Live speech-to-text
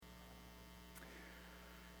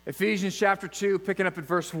Ephesians chapter 2, picking up at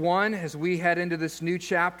verse 1, as we head into this new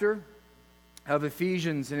chapter of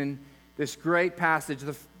Ephesians. And in this great passage,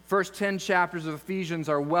 the first 10 chapters of Ephesians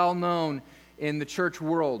are well known in the church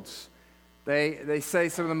worlds. They say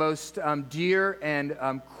some of the most dear and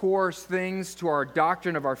core things to our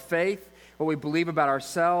doctrine of our faith, what we believe about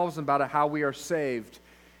ourselves and about how we are saved.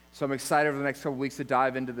 So I'm excited over the next couple of weeks to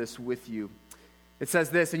dive into this with you. It says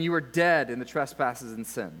this, "And you were dead in the trespasses and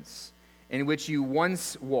sins, in which you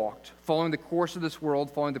once walked, following the course of this world,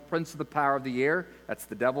 following the prince of the power of the air," that's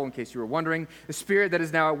the devil, in case you were wondering, "the spirit that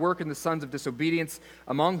is now at work in the sons of disobedience,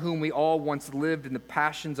 among whom we all once lived in the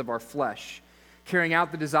passions of our flesh, carrying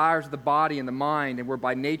out the desires of the body and the mind, and were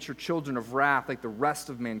by nature children of wrath like the rest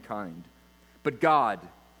of mankind. But God,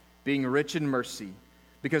 being rich in mercy,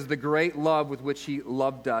 because of the great love with which he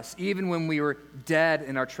loved us, even when we were dead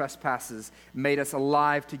in our trespasses, made us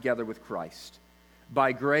alive together with Christ.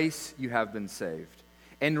 By grace you have been saved,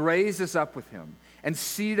 and raised us up with him, and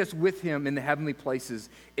seated us with him in the heavenly places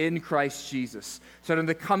in Christ Jesus, so that in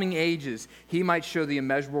the coming ages he might show the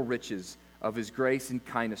immeasurable riches of his grace and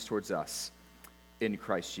kindness towards us in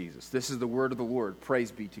Christ Jesus." This is the word of the Lord.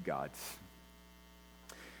 Praise be to God.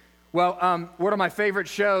 Well, one of my favorite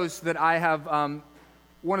shows that I have,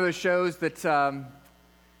 one of those shows that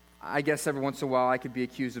I guess every once in a while I could be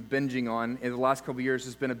accused of binging on in the last couple of years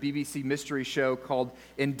has been a BBC mystery show called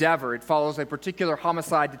Endeavour. It follows a particular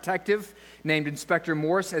homicide detective named Inspector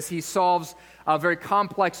Morse as he solves very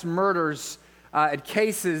complex murders and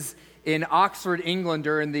cases in Oxford, England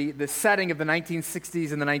during the setting of the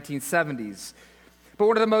 1960s and the 1970s. But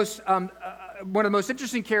one of the most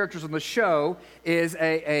interesting characters on the show is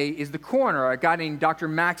the coroner, a guy named Dr.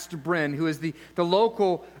 Max de Brin, who is the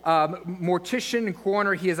local mortician and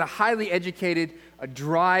coroner. He is a highly educated, a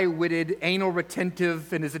dry-witted, anal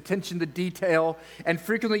retentive in his attention to detail, and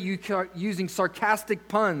frequently using sarcastic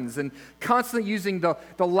puns and constantly using the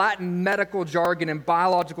Latin medical jargon and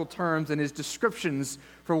biological terms in his descriptions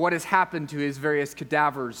for what has happened to his various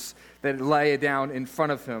cadavers that lay down in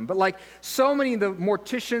front of him. But like so many of the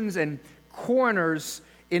morticians and coroners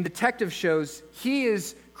in detective shows, he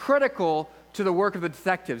is critical to the work of the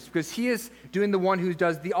detectives because he is doing the one who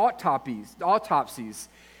does the autopsies.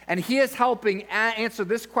 And he is helping answer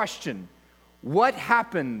this question: what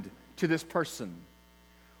happened to this person?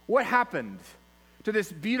 What happened to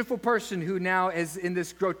this beautiful person who now is in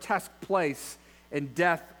this grotesque place in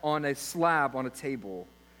death on a slab on a table?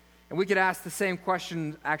 And we could ask the same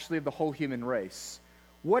question actually of the whole human race.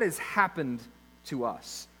 What has happened to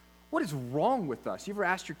us? What is wrong with us? You ever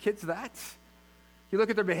asked your kids that? You look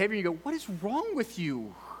at their behavior and you go, what is wrong with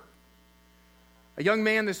you? A young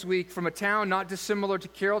man this week from a town not dissimilar to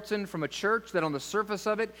Carrollton, from a church that on the surface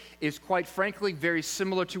of it is quite frankly very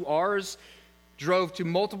similar to ours, drove to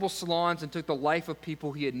multiple salons and took the life of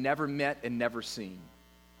people he had never met and never seen.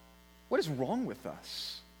 What is wrong with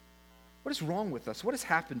us? What is wrong with us? What has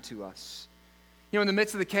happened to us? You know, in the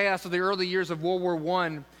midst of the chaos of the early years of World War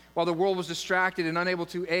I, while the world was distracted and unable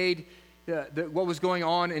to aid what was going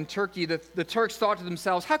on in Turkey, the Turks thought to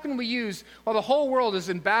themselves, how can we use, while the whole world is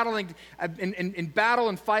in battle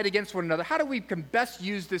and fight against one another, how do we can best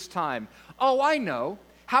use this time? Oh, I know.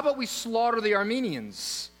 How about we slaughter the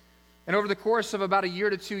Armenians? And over the course of about a year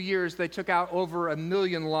to 2 years, they took out over 1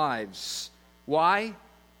 million lives. Why?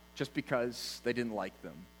 Just because they didn't like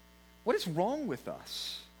them. What is wrong with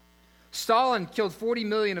us? Stalin killed 40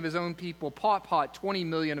 million of his own people, Pol Pot 20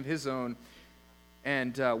 million of his own,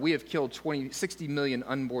 and we have killed 60 million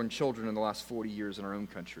unborn children in the last 40 years in our own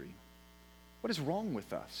country. What is wrong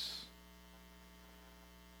with us?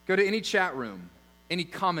 Go to any chat room, any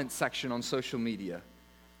comment section on social media,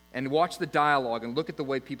 and watch the dialogue and look at the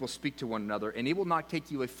way people speak to one another, and it will not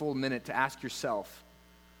take you a full minute to ask yourself,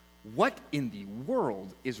 what in the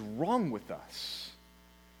world is wrong with us?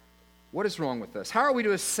 What is wrong with us? How are we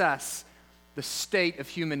to assess the state of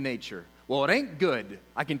human nature? Well, it ain't good,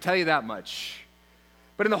 I can tell you that much.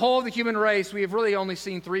 But in the whole of the human race, we have really only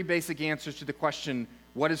seen 3 basic answers to the question,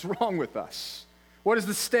 what is wrong with us? What is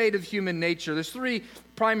the state of human nature? There's 3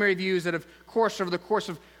 primary views that have coursed over the course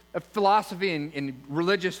of philosophy and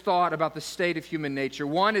religious thought about the state of human nature.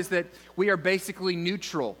 One is that we are basically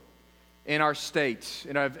neutral in our state,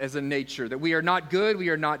 as a nature, that we are not good, we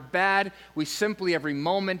are not bad, we simply every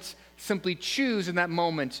moment simply choose in that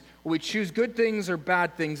moment, will we choose good things or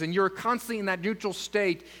bad things, and you're constantly in that neutral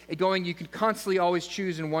state, you can constantly always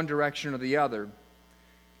choose in one direction or the other.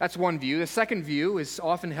 That's one view. The second view is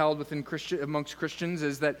often held amongst Christians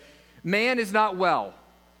is that man is not well,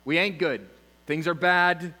 we ain't good, things are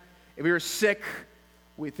bad, if we are sick,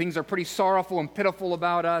 things are pretty sorrowful and pitiful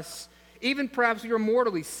about us, even perhaps we are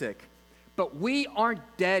mortally sick. but we aren't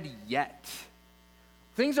dead yet.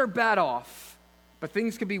 Things are bad off, but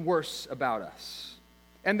things could be worse about us.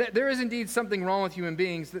 And there is indeed something wrong with human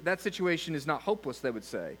beings. That situation is not hopeless, they would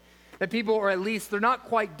say. That people are at least, they're not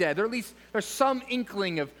quite dead. Or at least there's some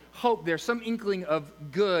inkling of hope there, some inkling of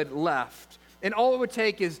good left. And all it would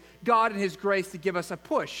take is God and his grace to give us a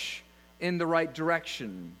push in the right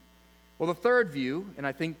direction. Well, the third view, and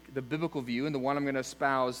I think the biblical view, and the one I'm going to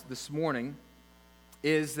espouse this morning,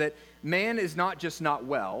 is that man is not just not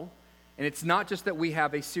well, and it's not just that we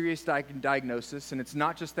have a serious diagnosis, and it's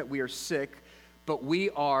not just that we are sick, but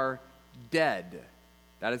we are dead.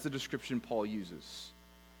 That is the description Paul uses.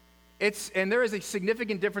 And there is a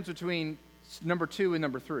significant difference between number 2 and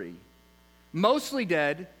number 3. Mostly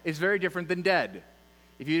dead is very different than dead.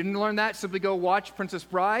 If you didn't learn that, simply go watch Princess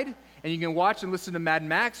Bride, and you can watch and listen to Mad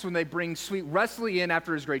Max when they bring Sweet Wesley in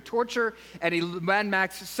after his great torture, and Mad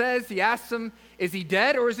Max says, he asks him, is he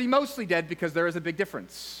dead or is he mostly dead? Because there is a big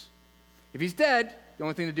difference. If he's dead, the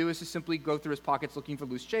only thing to do is to simply go through his pockets looking for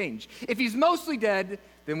loose change. If he's mostly dead,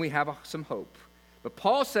 then we have some hope. But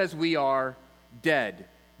Paul says we are dead.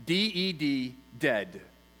 D-E-D, dead.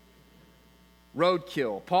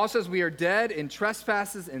 Roadkill. Paul says we are dead in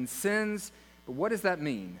trespasses and sins. But what does that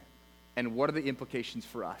mean? And what are the implications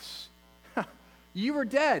for us? You were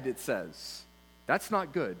dead, it says. That's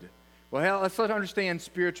not good. Well, let's understand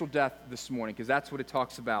spiritual death this morning, because that's what it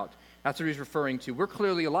talks about. That's what he's referring to. We're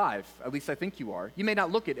clearly alive. At least I think you are. You may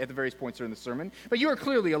not look it at the various points during the sermon, but you are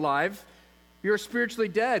clearly alive. You're spiritually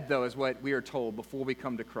dead, though, is what we are told before we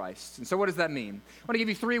come to Christ. And so what does that mean? I want to give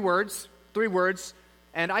you three words.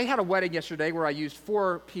 And I had a wedding yesterday where I used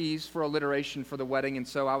 4 P's for alliteration for the wedding, and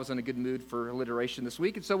so I was in a good mood for alliteration this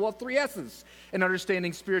week. And so we'll have 3 S's in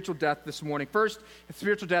understanding spiritual death this morning. First,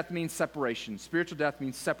 spiritual death means separation. Spiritual death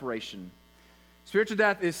means separation. Spiritual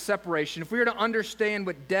death is separation. If we were to understand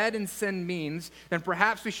what dead in sin means, then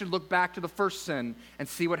perhaps we should look back to the first sin and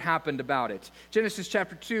see what happened about it. Genesis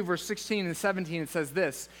chapter 2, verse 16 and 17, it says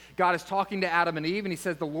this. God is talking to Adam and Eve, and he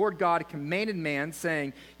says, the Lord God commanded man,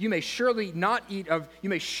 saying, you may surely eat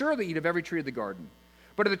of every tree of the garden,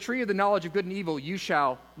 but of the tree of the knowledge of good and evil you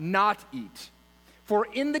shall not eat. For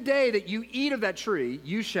in the day that you eat of that tree,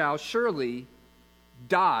 you shall surely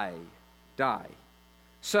die.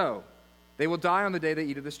 So, they will die on the day they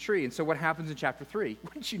eat of this tree. And so what happens in chapter 3?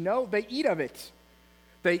 Wouldn't you know? They eat of it.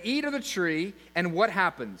 They eat of the tree, and what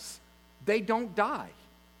happens? They don't die.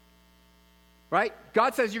 Right?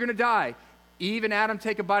 God says you're going to die. Eve and Adam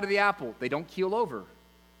take a bite of the apple. They don't keel over.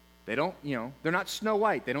 They don't, they're not Snow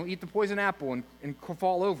White. They don't eat the poison apple and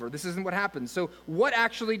fall over. This isn't what happens. So what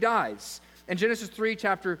actually dies? In Genesis 3,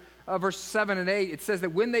 verse 7 and 8, it says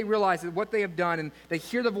that when they realize that what they have done and they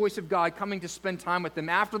hear the voice of God coming to spend time with them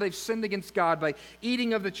after they've sinned against God by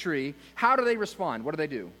eating of the tree, how do they respond? What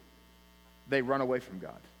do? They run away from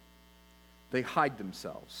God. They hide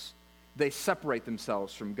themselves. They separate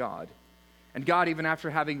themselves from God. And God, even after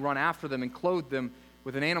having run after them and clothed them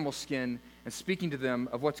with an animal skin and speaking to them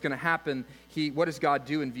of what's going to happen, what does God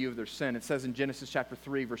do in view of their sin? It says in Genesis chapter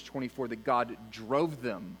 3, verse 24, that God drove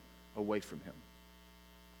them away from him.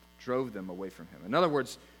 Drove them away from him. In other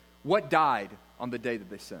words, what died on the day that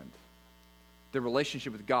they sinned? Their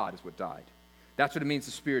relationship with God is what died. That's what it means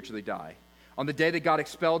to spiritually die. On the day that God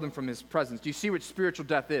expelled them from his presence. Do you see what spiritual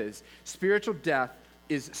death is? Spiritual death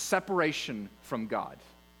is separation from God.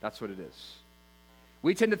 That's what it is.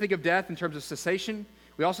 We tend to think of death in terms of cessation.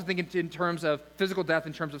 We also think in terms of physical death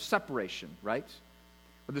in terms of separation, right?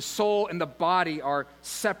 Where the soul and the body are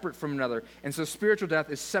separate from another. And so spiritual death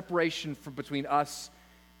is separation between us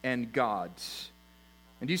and God.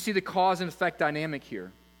 And do you see the cause and effect dynamic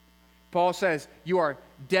here? Paul says, you are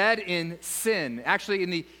dead in sin. Actually,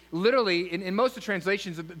 in most of the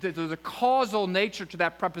translations, there's a causal nature to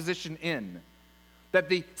that preposition in. That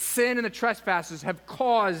the sin and the trespasses have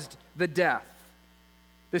caused the death.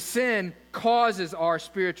 The sin causes our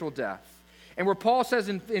spiritual death. And where Paul says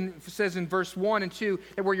in verse 1 and 2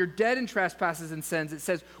 that where you're dead in trespasses and sins, it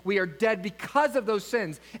says we are dead because of those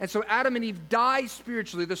sins. And so Adam and Eve die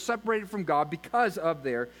spiritually. They're separated from God because of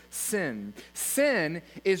their sin. Sin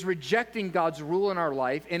is rejecting God's rule in our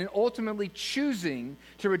life and ultimately choosing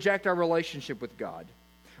to reject our relationship with God.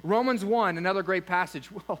 Romans 1, another great passage.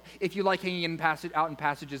 Well, if you like hanging out in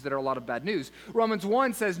passages that are a lot of bad news. Romans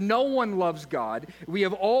 1 says, no one loves God. We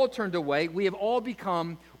have all turned away. We have all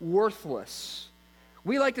become worthless.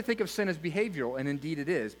 We like to think of sin as behavioral, and indeed it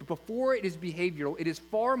is. But before it is behavioral, it is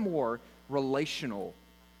far more relational.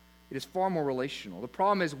 It is far more relational. The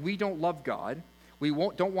problem is we don't love God. We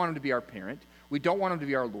don't want him to be our parent. We don't want him to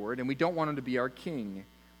be our Lord, and we don't want him to be our king.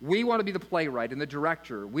 We want to be the playwright and the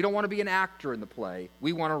director. We don't want to be an actor in the play.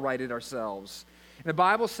 We want to write it ourselves. And the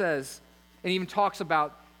Bible says, and even talks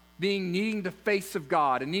about needing the face of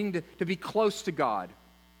God and needing to be close to God.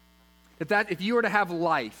 That if you are to have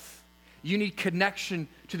life, you need connection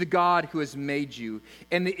to the God who has made you.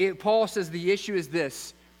 And Paul says the issue is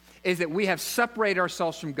this, is that we have separated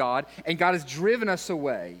ourselves from God, and God has driven us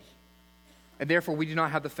away. And therefore, we do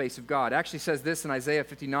not have the face of God. It actually says this in Isaiah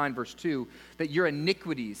 59, verse 2, that your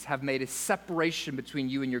iniquities have made a separation between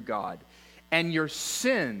you and your God, and your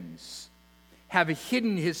sins have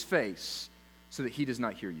hidden his face so that he does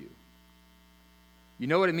not hear you. You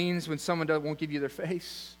know what it means when someone won't give you their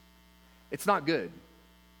face? It's not good.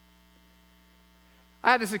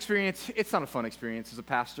 I had this experience. It's not a fun experience as a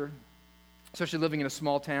pastor, especially living in a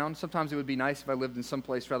small town. Sometimes it would be nice if I lived in some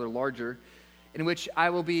place rather larger, in which I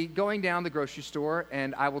will be going down the grocery store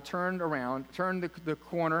and I will turn the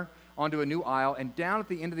corner onto a new aisle, and down at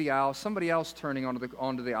the end of the aisle, somebody else turning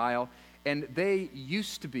onto the aisle, and they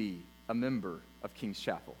used to be a member of King's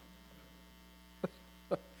Chapel.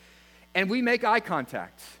 And we make eye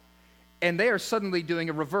contact, and they are suddenly doing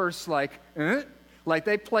a reverse, like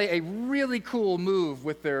they play a really cool move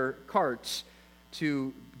with their carts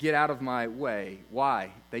to get out of my way.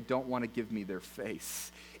 Why? They don't want to give me their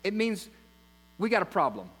face. It means we got a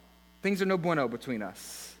problem. Things are no bueno between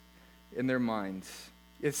us in their minds.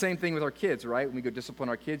 It's the same thing with our kids, right? When we go discipline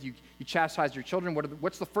our kids, you chastise your children.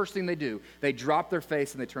 What's the first thing they do? They drop their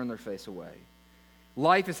face and they turn their face away.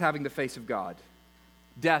 Life is having the face of God.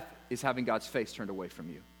 Death is having God's face turned away from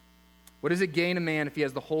you. What does it gain a man if he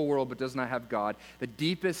has the whole world but does not have God? The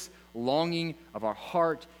deepest longing of our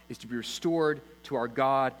heart is to be restored to our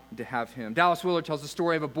God and to have him. Dallas Willard tells the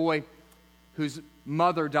story of a boy whose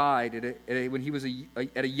mother died when he was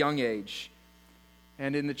at a young age.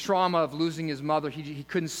 And in the trauma of losing his mother, he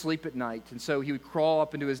couldn't sleep at night. And so he would crawl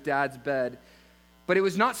up into his dad's bed. But it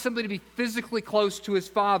was not simply to be physically close to his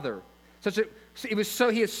father.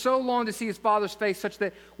 He had so longed to see his father's face, such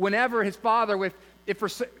that whenever his father,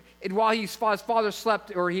 while his father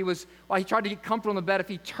slept, or while he tried to get comfort on the bed, if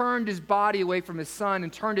he turned his body away from his son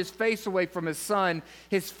and turned his face away from his son,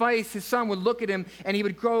 his son would look at him and he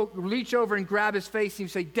would reach over and grab his face and he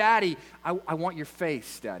would say, "Daddy, I want your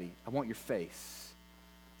face, Daddy. I want your face."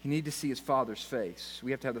 He needed to see his father's face.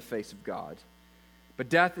 We have to have the face of God. But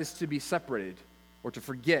death is to be separated, or to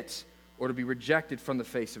forget, or to be rejected from the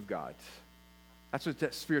face of God. That's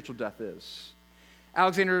what spiritual death is.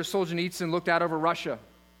 Alexander Solzhenitsyn looked out over Russia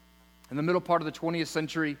in the middle part of the 20th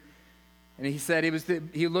century, and he said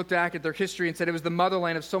he looked back at their history and said it was the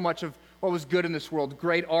motherland of so much of what was good in this world,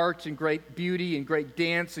 great art and great beauty and great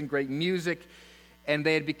dance and great music, and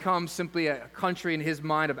they had become simply a country in his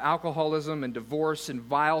mind of alcoholism and divorce and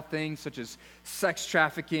vile things such as sex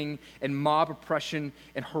trafficking and mob oppression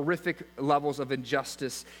and horrific levels of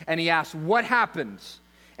injustice. And he asked, what happened?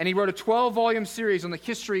 And he wrote a 12-volume series on the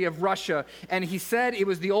history of Russia, and he said it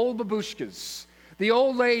was the old babushkas, the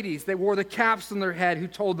old ladies that wore the caps on their head who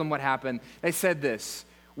told them what happened. They said this: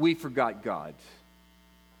 we forgot God.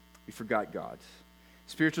 We forgot God.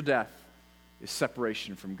 Spiritual death is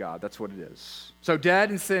separation from God. That's what it is. So dead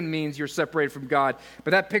in sin means you're separated from God.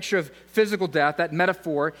 But that picture of physical death, that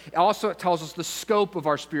metaphor, also tells us the scope of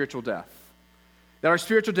our spiritual death. That our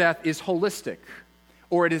spiritual death is holistic,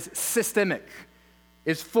 or it is systemic.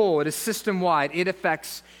 It's full. It is system-wide. It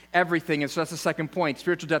affects everything. And so that's the second point.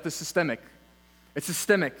 Spiritual death is systemic. It's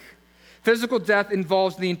systemic. Physical death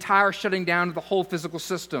involves the entire shutting down of the whole physical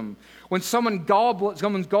system. When someone's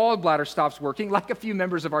gallbladder stops working, like a few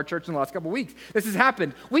members of our church in the last couple of weeks, this has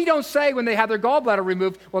happened. We don't say when they have their gallbladder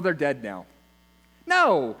removed, well, they're dead now.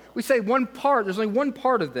 No, we say one part. There's only one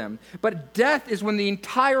part of them. But death is when the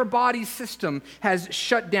entire body system has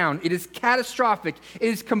shut down. It is catastrophic. It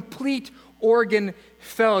is complete organ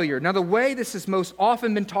failure. Now, the way this has most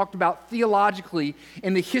often been talked about theologically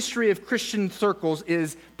in the history of Christian circles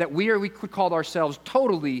is that we could call ourselves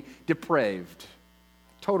totally depraved.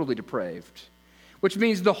 Totally depraved. Which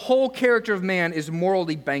means the whole character of man is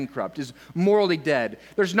morally bankrupt, is morally dead.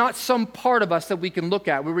 There's not some part of us that we can look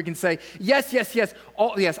at where we can say, yes,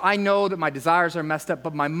 I know that my desires are messed up,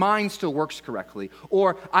 but my mind still works correctly.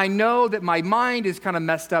 Or I know that my mind is kind of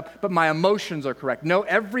messed up, but my emotions are correct. No,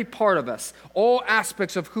 every part of us, all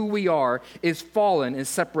aspects of who we are, is fallen and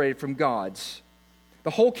separated from God's.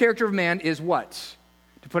 The whole character of man is what?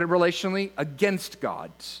 To put it relationally, against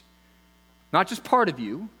God's. Not just part of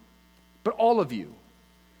you, but all of you.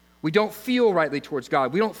 We don't feel rightly towards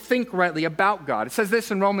God. We don't think rightly about God. It says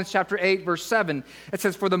this in Romans chapter 8, verse 7. It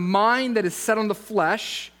says, for the mind that is set on the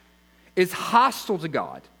flesh is hostile to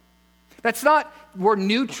God. That's not we're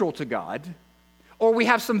neutral to God. or we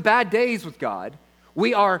have some bad days with God,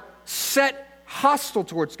 we are set hostile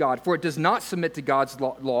towards God, for it does not submit to God's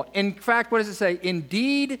law. In fact, what does it say?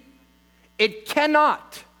 Indeed, it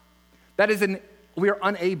cannot. That is, we are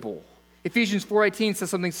unable. Ephesians 4:18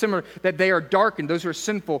 says something similar, that they are darkened, those who are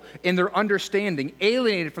sinful, in their understanding,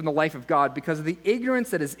 alienated from the life of God because of the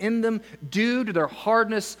ignorance that is in them due to their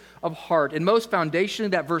hardness of heart. And most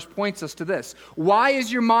foundationally, that verse points us to this. Why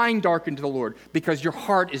is your mind darkened to the Lord? Because your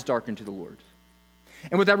heart is darkened to the Lord.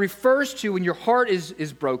 And what that refers to, when your heart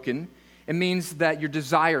is broken, it means that your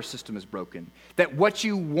desire system is broken, that what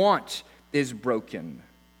you want is broken.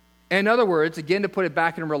 In other words, again, to put it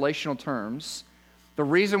back in relational terms, the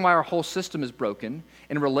reason why our whole system is broken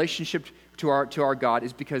in relationship to our God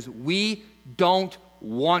is because we don't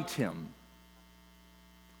want him.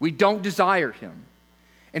 We don't desire him.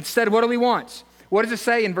 Instead, what do we want? What does it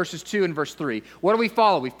say in verses 2 and verse 3? What do we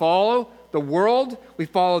follow? We follow the world. We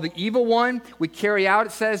follow the evil one. We carry out,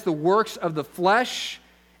 it says, the works of the flesh.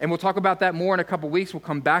 And we'll talk about that more in a couple weeks. We'll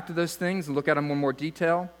come back to those things and look at them in more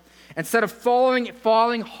detail. Instead of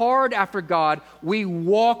falling hard after God, we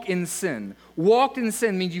walk in sin. Walk in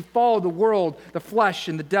sin means you follow the world, the flesh,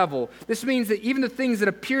 and the devil. This means that even the things that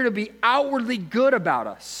appear to be outwardly good about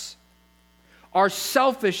us are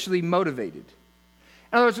selfishly motivated.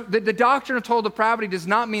 In other words, the doctrine of total depravity does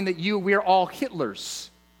not mean that we are all Hitlers.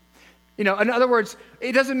 In other words,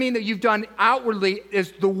 it doesn't mean that you've done outwardly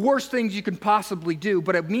is the worst things you can possibly do,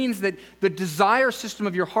 but it means that the desire system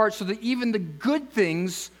of your heart, so that even the good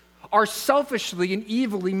things are selfishly and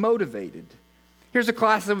evilly motivated. Here's a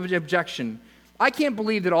classic objection. I can't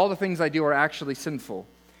believe that all the things I do are actually sinful.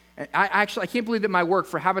 I can't believe that my work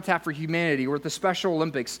for Habitat for Humanity or at the Special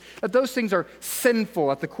Olympics, that those things are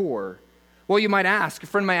sinful at the core. Well, you might ask, a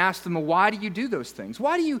friend might ask them, well, why do you do those things?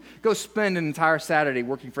 Why do you go spend an entire Saturday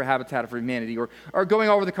working for Habitat for Humanity or going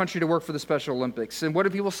all over the country to work for the Special Olympics? And what do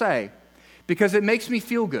people say? Because it makes me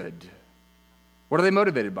feel good. What are they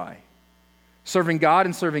motivated by? Serving God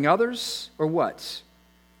and serving others, or what?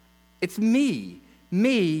 It's me.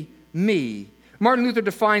 Martin Luther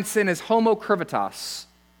defined sin as homo curvatus.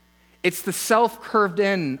 It's the self curved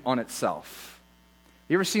in on itself.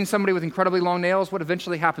 You ever seen somebody with incredibly long nails? What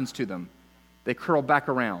eventually happens to them? They curl back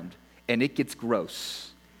around, and it gets gross.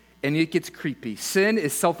 And it gets creepy. Sin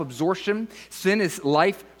is self-absorption. Sin is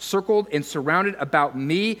life circled and surrounded about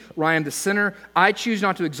me, where I am the sinner. I choose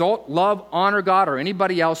not to exalt, love, honor God or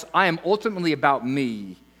anybody else. I am ultimately about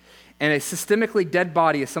me. And a systemically dead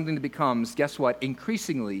body is something that becomes, guess what,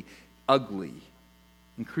 increasingly ugly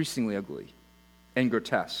and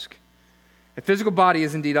grotesque. A physical body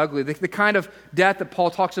is indeed ugly. The kind of death that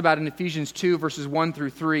Paul talks about in Ephesians 2, verses 1 through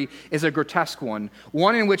 3, is a grotesque one.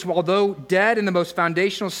 One in which, although dead in the most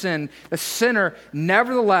foundational sin, the sinner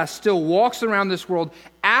nevertheless still walks around this world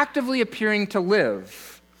actively appearing to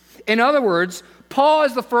live. In other words, Paul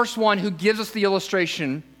is the first one who gives us the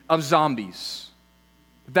illustration of zombies.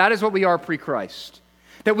 That is what we are pre-Christ.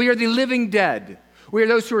 That we are the living dead. We are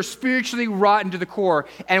those who are spiritually rotten to the core,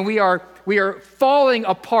 and we are falling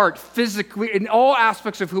apart physically in all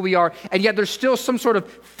aspects of who we are, and yet there's still some sort of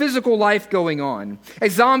physical life going on. A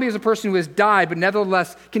zombie is a person who has died, but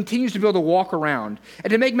nevertheless continues to be able to walk around.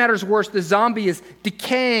 And to make matters worse, the zombie is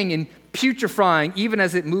decaying and putrefying even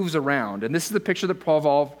as it moves around. And this is the picture that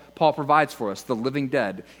Paul provides for us, the living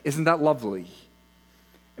dead. Isn't that lovely?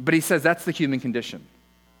 But he says that's the human condition.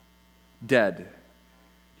 Dead.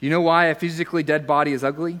 You know why a physically dead body is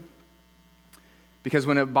ugly? Because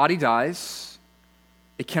when a body dies,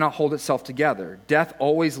 it cannot hold itself together. Death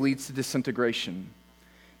always leads to disintegration.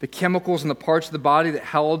 The chemicals in the parts of the body that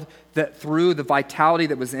held that through the vitality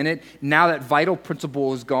that was in it, now that vital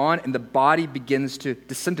principle is gone and the body begins to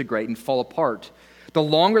disintegrate and fall apart. The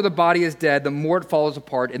longer the body is dead, the more it falls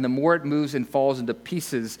apart and the more it moves and falls into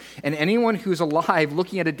pieces. And anyone who's alive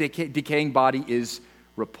looking at a decaying body is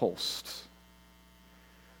repulsed.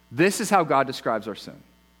 This is how God describes our sin.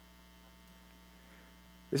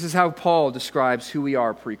 This is how Paul describes who we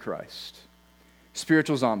are pre-Christ.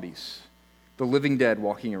 Spiritual zombies, the living dead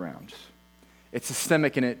walking around. It's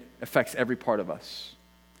systemic and it affects every part of us.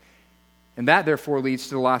 And that, therefore, leads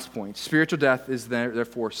to the last point. Spiritual death is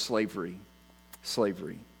therefore slavery.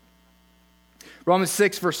 Slavery. Romans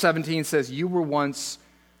 6, verse 17 says, "You were once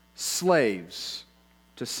slaves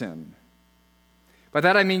to sin." By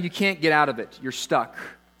that I mean you can't get out of it. You're stuck.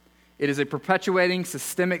 It is a perpetuating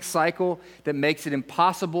systemic cycle that makes it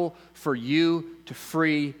impossible for you to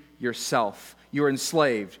free yourself. You're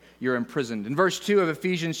enslaved. You're imprisoned. In verse 2 of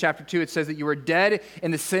Ephesians chapter 2, it says that you were dead in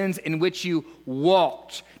the sins in which you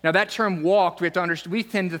walked. Now that term walked, we have to understand, we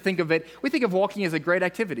tend to think of it, we think of walking as a great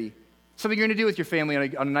activity. Something you're going to do with your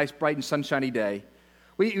family on a nice, bright, and sunshiny day.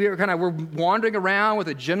 We're wandering around with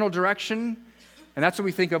a general direction, and that's what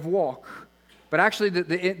we think of walk. But actually,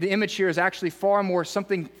 the image here is actually far more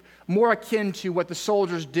something more akin to what the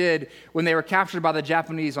soldiers did when they were captured by the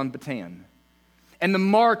Japanese on Bataan, and the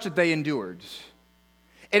march that they endured.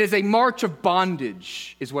 It is a march of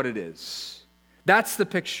bondage, is what it is. That's the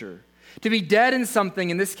picture. To be dead in something,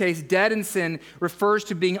 in this case, dead in sin, refers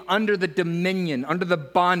to being under the dominion, under the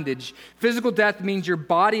bondage. Physical death means your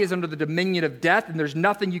body is under the dominion of death, and there's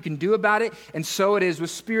nothing you can do about it, and so it is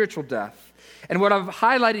with spiritual death. And what I've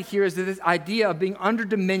highlighted here is that this idea of being under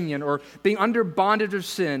dominion or being under bondage of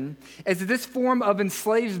sin is that this form of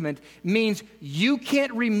enslavement means you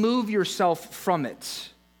can't remove yourself from it.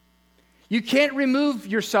 You can't remove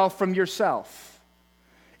yourself from yourself.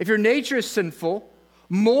 If your nature is sinful,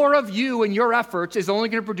 more of you and your efforts is only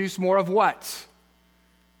going to produce more of what?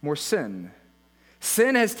 More sin.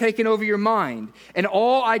 Sin has taken over your mind, and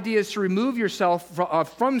all ideas to remove yourself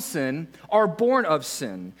from sin are born of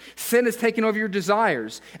sin. Sin has taken over your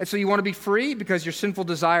desires, and so you want to be free because your sinful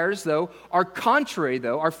desires, are contrary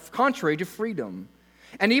to freedom.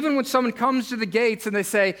 And even when someone comes to the gates and they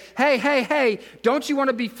say, hey, don't you want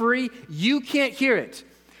to be free? You can't hear it.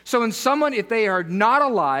 So when someone, if they are not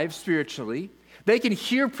alive spiritually, they can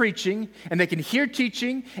hear preaching and they can hear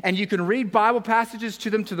teaching, and you can read Bible passages to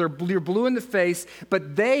them till you're blue in the face,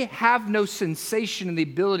 but they have no sensation and the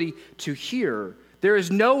ability to hear. There is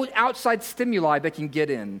no outside stimuli that can get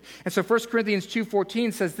in. And so 1 Corinthians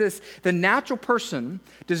 2:14 says this: the natural person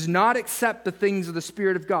does not accept the things of the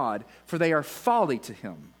Spirit of God, for they are folly to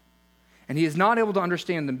him. And he is not able to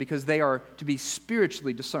understand them because they are to be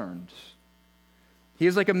spiritually discerned. He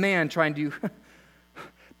is like a man trying to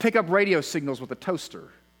pick up radio signals with a toaster.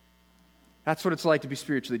 That's what it's like to be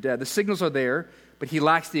spiritually dead. The signals are there, but he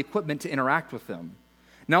lacks the equipment to interact with them.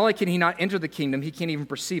 Not only can he not enter the kingdom, he can't even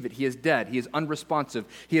perceive it. He is dead. He is unresponsive.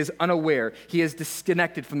 He is unaware. He is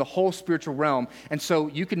disconnected from the whole spiritual realm. And so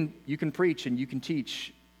you can preach and you can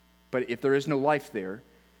teach, but if there is no life there,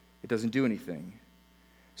 it doesn't do anything.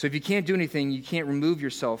 So if you can't do anything, you can't remove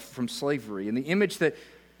yourself from slavery. And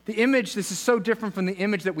this is so different from the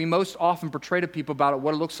image that we most often portray to people about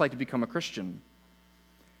what it looks like to become a Christian.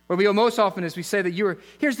 What we do most often is we say that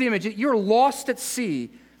here's the image: you're lost at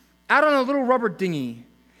sea, out on a little rubber dinghy,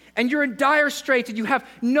 and you're in dire straits, and you have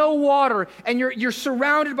no water, and you're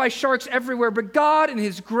surrounded by sharks everywhere, but God in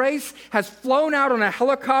His grace has flown out on a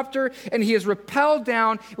helicopter, and He has rappelled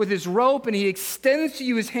down with His rope, and He extends to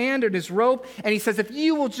you His hand and His rope, and He says, if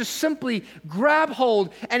you will just simply grab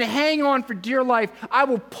hold and hang on for dear life, I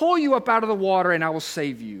will pull you up out of the water, and I will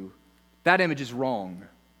save you. That image is wrong.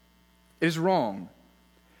 It is wrong.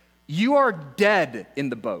 You are dead in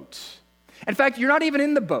the boat. In fact, you're not even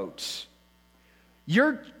in the boat.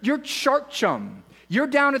 You're shark chum. You're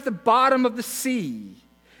down at the bottom of the sea.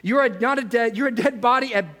 You're a dead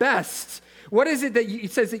body at best. What is it that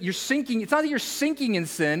it says that you're sinking? It's not that you're sinking in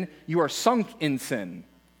sin, you are sunk in sin.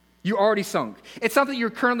 You already sunk. It's not that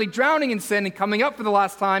you're currently drowning in sin and coming up for the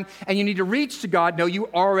last time and you need to reach to God. No, you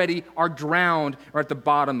already are drowned or at the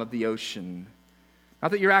bottom of the ocean.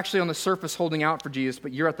 Not that you're actually on the surface holding out for Jesus,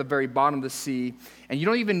 but you're at the very bottom of the sea, and you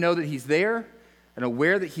don't even know that He's there and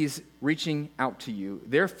aware that He's reaching out to you.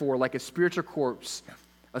 Therefore, like a spiritual corpse,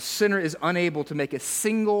 a sinner is unable to make a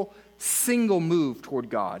single move toward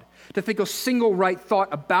God, to think a single right thought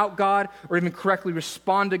about God or even correctly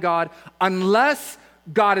respond to God unless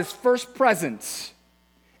God is first present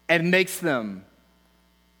and makes them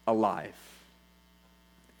alive.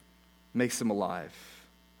 Makes them alive.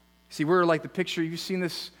 See, we're like the picture, you've seen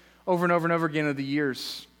this over and over and over again over the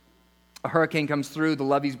years. A hurricane comes through, the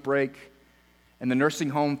levees break, and the nursing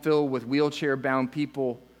home filled with wheelchair-bound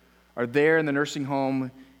people are there in the nursing home,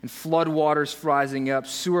 and flood water's rising up,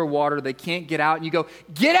 sewer water, they can't get out, and you go,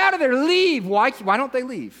 get out of there, leave! Why don't they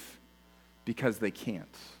leave? Because they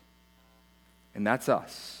can't. And that's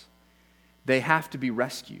us. They have to be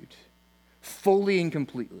rescued, fully and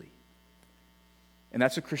completely. And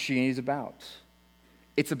that's what Christianity is about.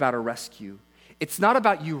 It's about a rescue. It's not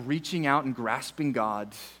about you reaching out and grasping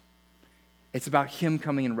God. It's about Him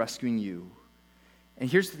coming and rescuing you. And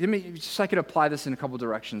just so I could apply this in a couple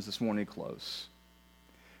directions this morning to close.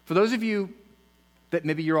 For those of you that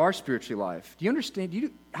maybe you are spiritually alive, do you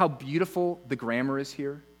understand how beautiful the grammar is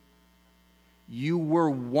here? You were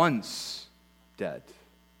once dead.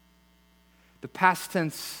 The past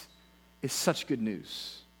tense is such good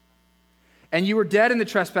news. And you were dead in the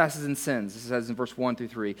trespasses and sins, it says in verse 1 through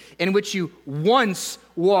 3, in which you once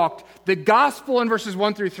walked. The gospel in verses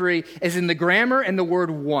 1 through 3 is in the grammar and the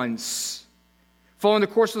word once. following the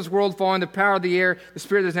course of this world, following the power of the air, the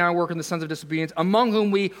spirit that is now at work in the sons of disobedience, among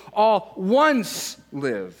whom we all once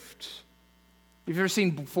lived. Have you ever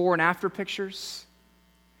seen before and after pictures?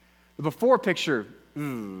 The before picture,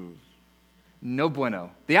 no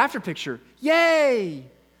bueno. The after picture, yay!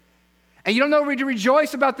 And you don't know where to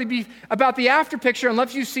rejoice about the after picture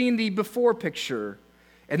unless you've seen the before picture.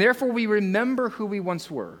 And therefore we remember who we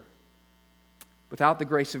once were. Without the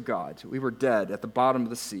grace of God, we were dead at the bottom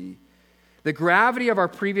of the sea. The gravity of our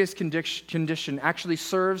previous condition actually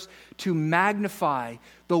serves to magnify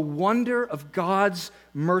the wonder of God's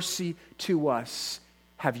mercy to us.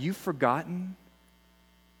 Have you forgotten?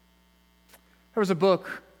 There was a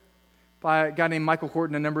book by a guy named Michael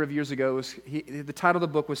Horton a number of years ago. The title of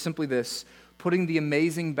the book was simply this: Putting the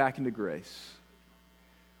Amazing Back into Grace.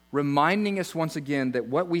 Reminding us once again that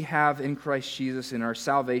what we have in Christ Jesus in our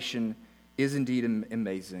salvation is indeed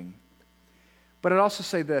amazing. But I'd also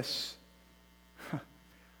say this.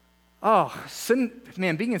 Sin,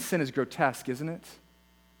 man, being in sin is grotesque, isn't it?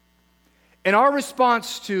 And our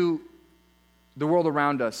response to the world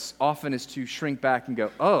around us often is to shrink back and go,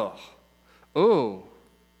 oh.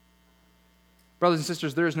 Brothers and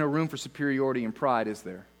sisters, there is no room for superiority and pride, is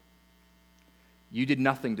there? You did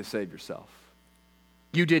nothing to save yourself.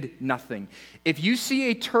 You did nothing. If you see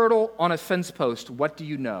a turtle on a fence post, what do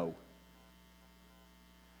you know?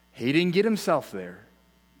 He didn't get himself there.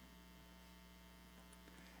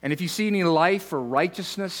 And if you see any life or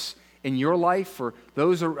righteousness in your life, or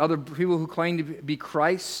those or other people who claim to be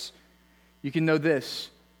Christ, you can know this: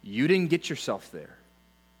 you didn't get yourself there.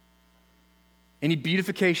 Any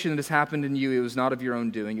beautification that has happened in you, it was not of your own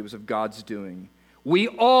doing, it was of God's doing. We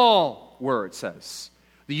all were, it says,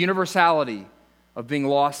 the universality of being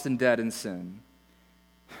lost and dead in sin.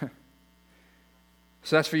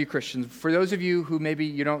 So that's for you Christians. For those of you who maybe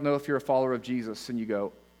you don't know if you're a follower of Jesus and you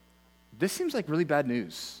go, this seems like really bad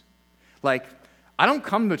news. Like, I don't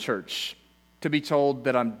come to church to be told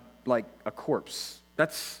that I'm like a corpse.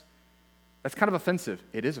 That's kind of offensive.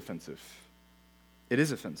 It is offensive. It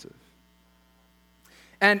is offensive.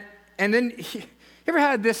 And then, you ever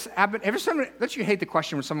had this happen? Don't you hate the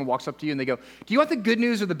question when someone walks up to you and they go, do you want the good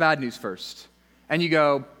news or the bad news first? And you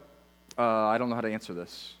go, I don't know how to answer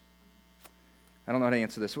this. I don't know how to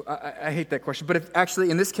answer this. I hate that question. But if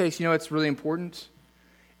actually, in this case, you know it's really important.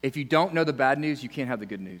 If you don't know the bad news, you can't have the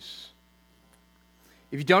good news.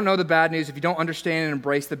 If you don't know the bad news, if you don't understand and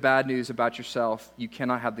embrace the bad news about yourself, you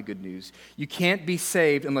cannot have the good news. You can't be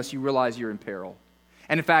saved unless you realize you're in peril.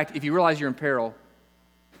 And in fact, if you realize you're in peril,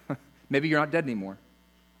 maybe you're not dead anymore.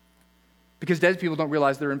 Because dead people don't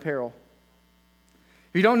realize they're in peril.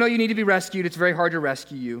 If you don't know you need to be rescued, it's very hard to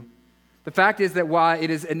rescue you. The fact is that while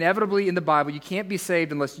it is inevitably in the Bible, you can't be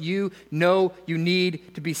saved unless you know you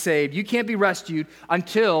need to be saved. You can't be rescued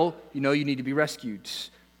until you know you need to be rescued.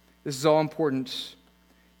 This is all important.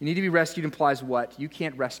 You need to be rescued implies what? You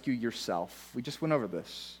can't rescue yourself. We just went over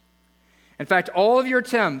this. In fact, all of your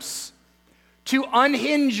attempts to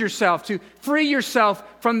unhinge yourself, to free yourself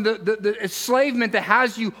from the enslavement that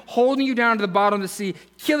has you holding you down to the bottom of the sea,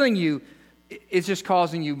 killing you, is just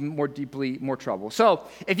causing you more trouble. So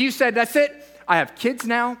if you said, that's it, I have kids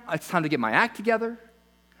now, it's time to get my act together,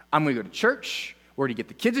 I'm going to go to church, we're going to get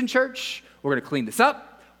the kids in church, we're going to clean this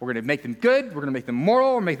up, we're going to make them good, we're going to make them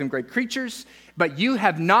moral, we're make them great creatures, but you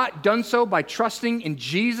have not done so by trusting in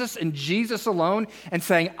Jesus and Jesus alone and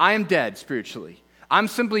saying, I am dead spiritually. I'm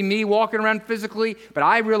simply me walking around physically, but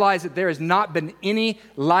I realize that there has not been any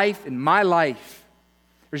life in my life.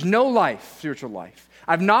 There's no life, spiritual life.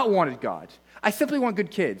 I've not wanted God. I simply want good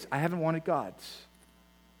kids. I haven't wanted God's.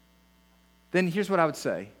 Then here's what I would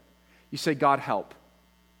say. You say, God, help,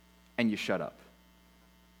 and you shut up.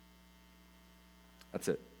 That's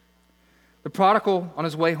it. The prodigal on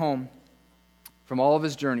his way home from all of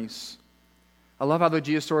his journeys. I love how the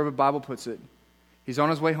Jesus story of the Bible puts it. He's on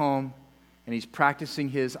his way home, and he's practicing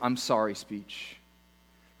his I'm sorry speech.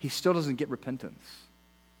 He still doesn't get repentance.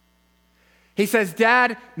 He says,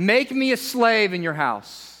 Dad, make me a slave in your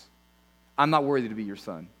house. I'm not worthy to be your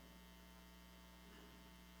son.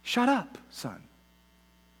 Shut up, son.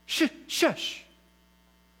 Shush.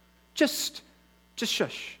 Just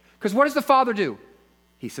shush. Because what does the father do?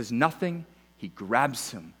 He says nothing. He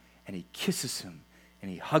grabs him, and he kisses him,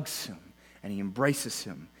 and he hugs him, and he embraces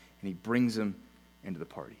him, and he brings him into the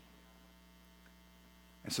party.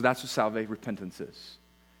 And so that's what salvation repentance is.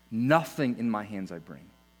 Nothing in my hands I bring.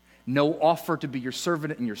 No offer to be your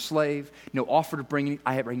servant and your slave. No offer to bring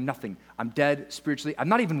I bring nothing. I'm dead spiritually. I've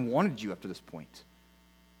not even wanted you up to this point.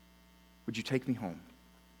 Would you take me home?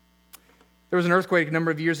 There was an earthquake a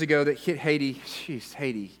number of years ago that hit Haiti. Jeez,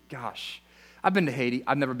 Haiti. Gosh. I've been to Haiti.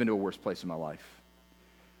 I've never been to a worse place in my life.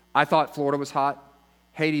 I thought Florida was hot.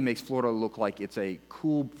 Haiti makes Florida look like it's a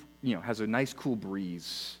cool, has a nice cool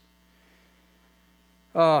breeze.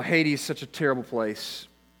 Oh, Haiti is such a terrible place.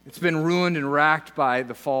 It's been ruined and racked by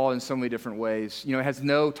the fall in so many different ways. It has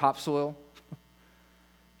no topsoil.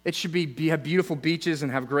 It should have beautiful beaches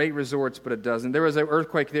and have great resorts, but it doesn't. There was an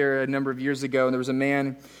earthquake there a number of years ago, and there was a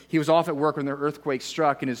man, he was off at work when the earthquake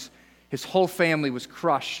struck, and his whole family was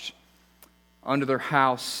crushed under their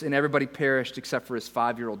house, and everybody perished except for his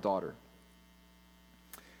 5-year-old daughter.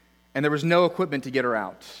 And there was no equipment to get her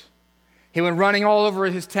out. He went running all over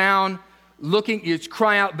his town,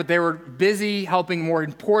 crying out, but they were busy helping more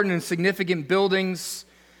important and significant buildings.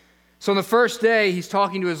 So on the first day, he's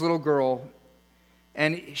talking to his little girl,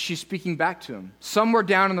 and she's speaking back to him. Somewhere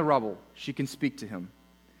down in the rubble, she can speak to him.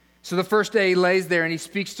 So the first day, he lays there, and he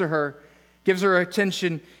speaks to her, gives her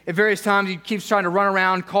attention. At various times, he keeps trying to run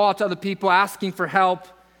around, call out to other people, asking for help.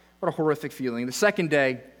 What a horrific feeling. The second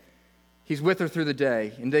day, he's with her through the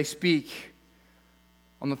day, and they speak.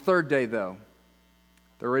 On the third day, though,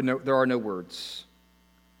 there are no words.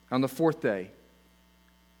 On the fourth day,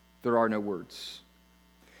 there are no words.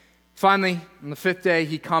 Finally, on the fifth day,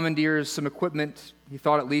 he commandeers some equipment. He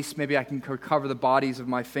thought, at least maybe I can recover the bodies of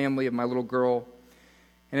my family, of my little girl.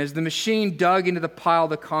 And as the machine dug into the pile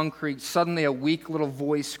of the concrete, suddenly a weak little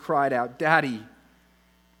voice cried out, "Daddy,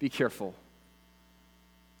 be careful.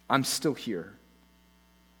 I'm still here."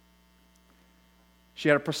 She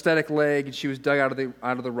had a prosthetic leg, and she was dug out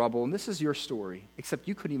of the rubble. And this is your story, except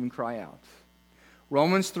you couldn't even cry out.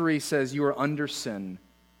 Romans 3 says, you are under sin.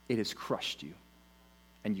 It has crushed you,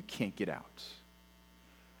 and you can't get out.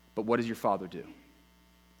 But what does your Father do?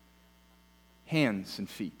 Hands and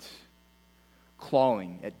feet,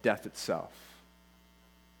 clawing at death itself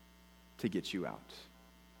to get you out.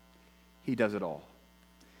 He does it all.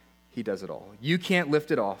 He does it all. You can't lift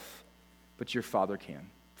it off, but your Father can.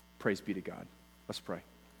 Praise be to God. Let's pray.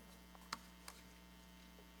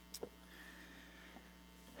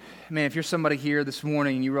 Man, if you're somebody here this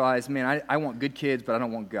morning and you realize, man, I want good kids, but I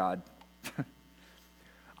don't want God.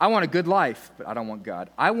 I want a good life, but I don't want God.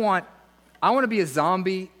 I want to be a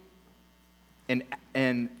zombie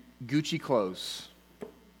in Gucci clothes.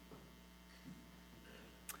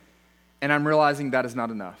 And I'm realizing that is not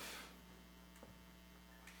enough.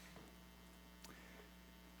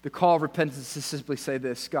 The call of repentance is to simply say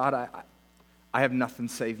this: God, I have nothing.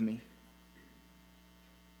 Save me.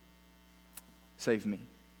 Save me.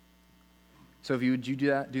 So if you do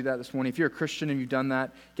that this morning, if you're a Christian and you've done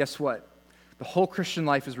that, guess what? The whole Christian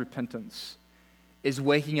life is repentance, is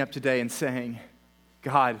waking up today and saying,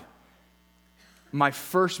 God, my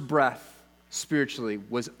first breath spiritually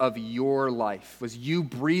was of your life, was you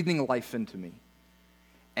breathing life into me,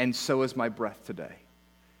 and so is my breath today.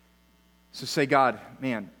 So say, God,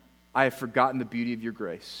 man, I have forgotten the beauty of your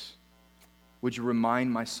grace. Would you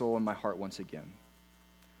remind my soul and my heart once again?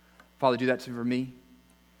 Father, do that for me.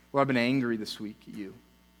 Lord, I've been angry this week at you.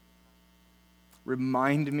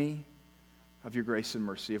 Remind me of your grace and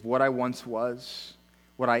mercy, of what I once was,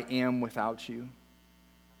 what I am without you.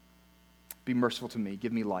 Be merciful to me.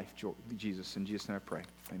 Give me life, Jesus. In Jesus' name I pray.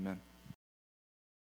 Amen.